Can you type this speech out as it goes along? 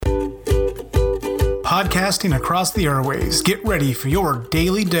podcasting across the airways. Get ready for your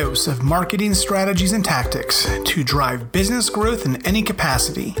daily dose of marketing strategies and tactics to drive business growth in any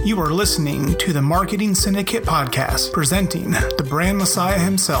capacity. You are listening to the Marketing Syndicate podcast, presenting the brand messiah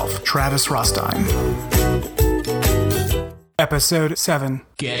himself, Travis Rostein. Episode 7.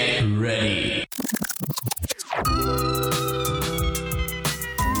 Get ready.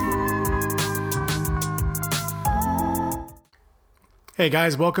 Hey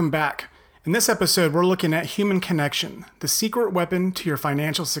guys, welcome back. In this episode, we're looking at human connection, the secret weapon to your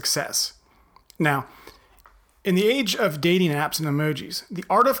financial success. Now, in the age of dating apps and emojis, the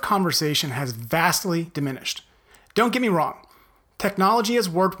art of conversation has vastly diminished. Don't get me wrong, technology has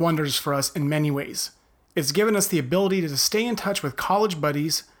worked wonders for us in many ways. It's given us the ability to stay in touch with college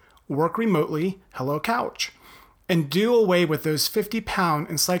buddies, work remotely, hello couch, and do away with those 50-pound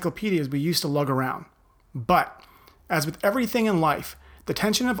encyclopedias we used to lug around. But, as with everything in life, the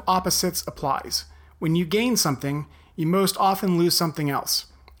tension of opposites applies. When you gain something, you most often lose something else.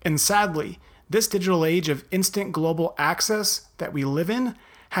 And sadly, this digital age of instant global access that we live in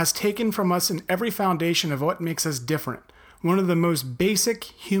has taken from us in every foundation of what makes us different, one of the most basic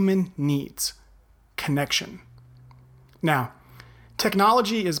human needs: connection. Now,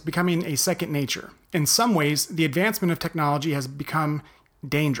 technology is becoming a second nature. In some ways, the advancement of technology has become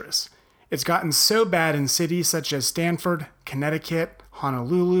dangerous. It's gotten so bad in cities such as Stanford, Connecticut,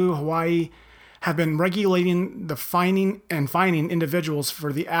 Honolulu, Hawaii, have been regulating the fining individuals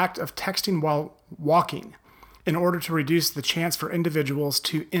for the act of texting while walking in order to reduce the chance for individuals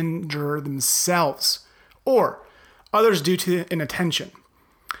to injure themselves or others due to inattention.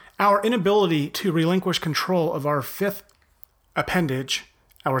 Our inability to relinquish control of our fifth appendage,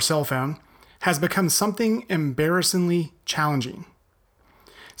 our cell phone, has become something embarrassingly challenging.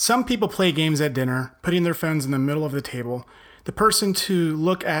 Some people play games at dinner, putting their phones in the middle of the table. The person to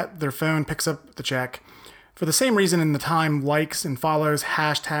look at their phone picks up the check. For the same reason, in the time likes and follows,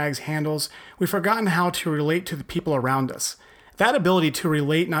 hashtags, handles, we've forgotten how to relate to the people around us. That ability to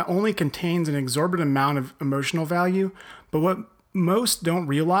relate not only contains an exorbitant amount of emotional value, but what most don't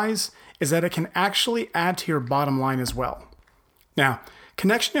realize is that it can actually add to your bottom line as well. Now,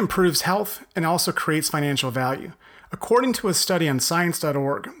 connection improves health and also creates financial value. According to a study on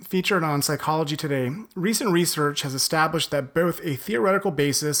science.org featured on Psychology Today, recent research has established that both a theoretical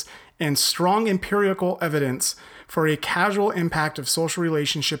basis and strong empirical evidence for a causal impact of social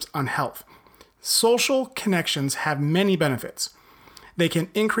relationships on health. Social connections have many benefits. They can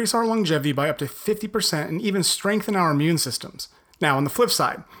increase our longevity by up to 50% and even strengthen our immune systems. Now, on the flip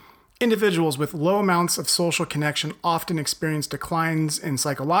side, individuals with low amounts of social connection often experience declines in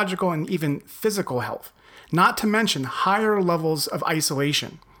psychological and even physical health, not to mention higher levels of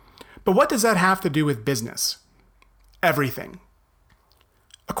isolation. But what does that have to do with business? Everything.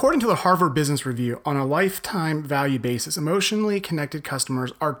 According to the Harvard Business Review, on a lifetime value basis, emotionally connected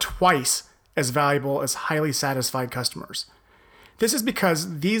customers are twice as valuable as highly satisfied customers. This is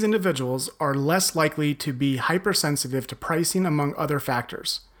because these individuals are less likely to be hypersensitive to pricing, among other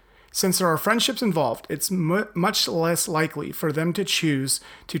factors. Since there are friendships involved, it's much less likely for them to choose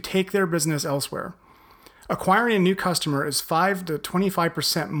to take their business elsewhere. Acquiring a new customer is 5 to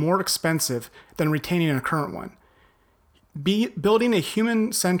 25% more expensive than retaining a current one. Building a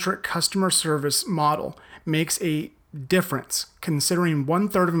human-centric customer service model makes a difference, considering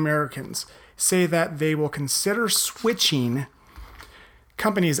 1/3 of Americans say that they will consider switching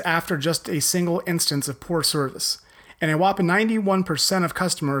companies after just a single instance of poor service. And a whopping 91% of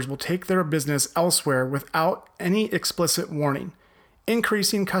customers will take their business elsewhere without any explicit warning.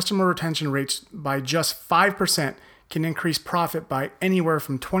 Increasing customer retention rates by just 5% can increase profit by anywhere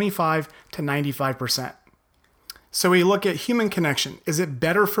from 25 to 95%. So we look at human connection. Is it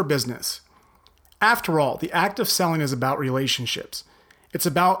better for business? After all, the act of selling is about relationships. It's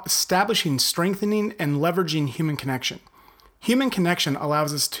about establishing, strengthening, and leveraging human connection. Human connection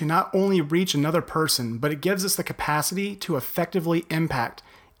allows us to not only reach another person, but it gives us the capacity to effectively impact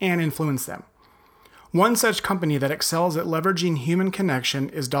and influence them. One such company that excels at leveraging human connection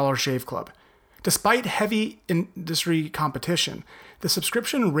is Dollar Shave Club. Despite heavy industry competition, the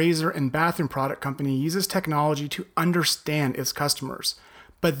subscription razor and bathroom product company uses technology to understand its customers,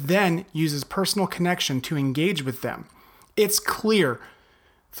 but then uses personal connection to engage with them. It's clear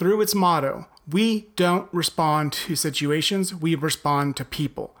through its motto, we don't respond to situations, we respond to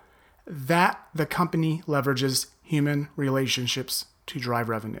people. That the company leverages human relationships to drive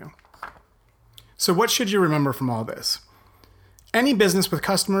revenue. So what should you remember from all this? Any business with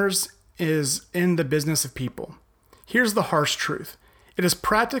customers is in the business of people. Here's the harsh truth. It is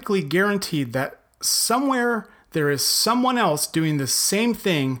practically guaranteed that somewhere there is someone else doing the same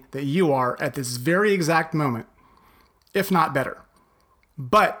thing that you are at this very exact moment, if not better.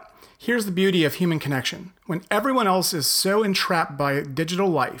 But here's the beauty of human connection. When everyone else is so entrapped by digital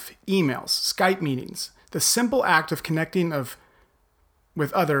life, emails, Skype meetings, the simple act of connecting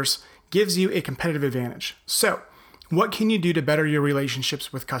with others gives you a competitive advantage. So, what can you do to better your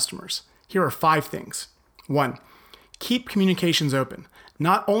relationships with customers? Here are 5 things. 1, keep communications open,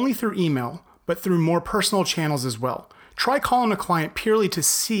 not only through email, but through more personal channels as well. Try calling a client purely to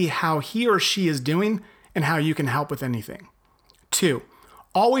see how he or she is doing and how you can help with anything. 2,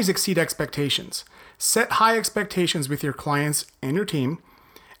 always exceed expectations. Set high expectations with your clients and your team,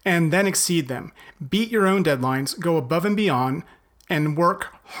 and then exceed them. Beat your own deadlines, go above and beyond, and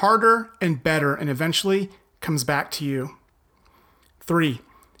work harder and better, and eventually comes back to you. 3,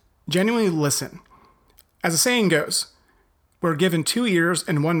 genuinely listen. As the saying goes, we're given 2 ears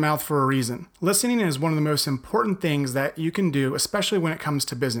and 1 mouth for a reason. Listening is one of the most important things that you can do, especially when it comes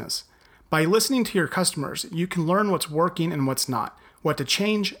to business. By listening to your customers, you can learn what's working and what's not, what to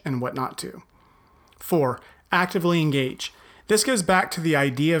change and what not to. 4, actively engage. This goes back to the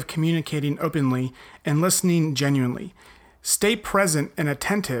idea of communicating openly and listening genuinely. Stay present and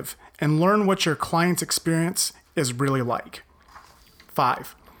attentive and learn what your client's experience is really like.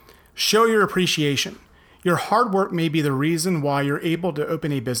 5, show your appreciation. Your hard work may be the reason why you're able to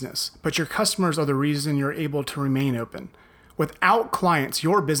open a business, but your customers are the reason you're able to remain open. Without clients,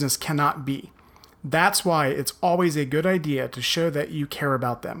 your business cannot be. That's why it's always a good idea to show that you care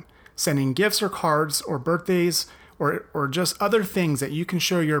about them. Sending gifts or cards or birthdays or just other things that you can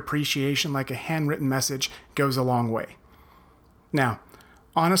show your appreciation, like a handwritten message, goes a long way. Now,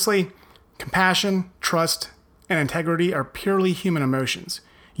 honestly, compassion, trust, and integrity are purely human emotions.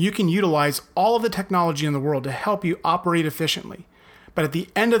 You can utilize all of the technology in the world to help you operate efficiently. But at the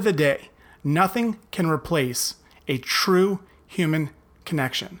end of the day, nothing can replace a true human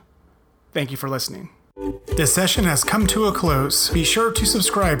connection. Thank you for listening. This session has come to a close. Be sure to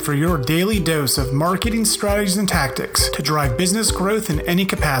subscribe for your daily dose of marketing strategies and tactics to drive business growth in any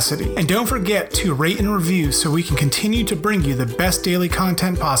capacity. And don't forget to rate and review so we can continue to bring you the best daily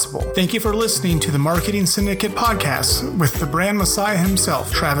content possible. Thank you for listening to the Marketing Syndicate podcast with the brand messiah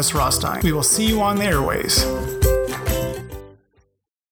himself, Travis Rostein. We will see you on the airways.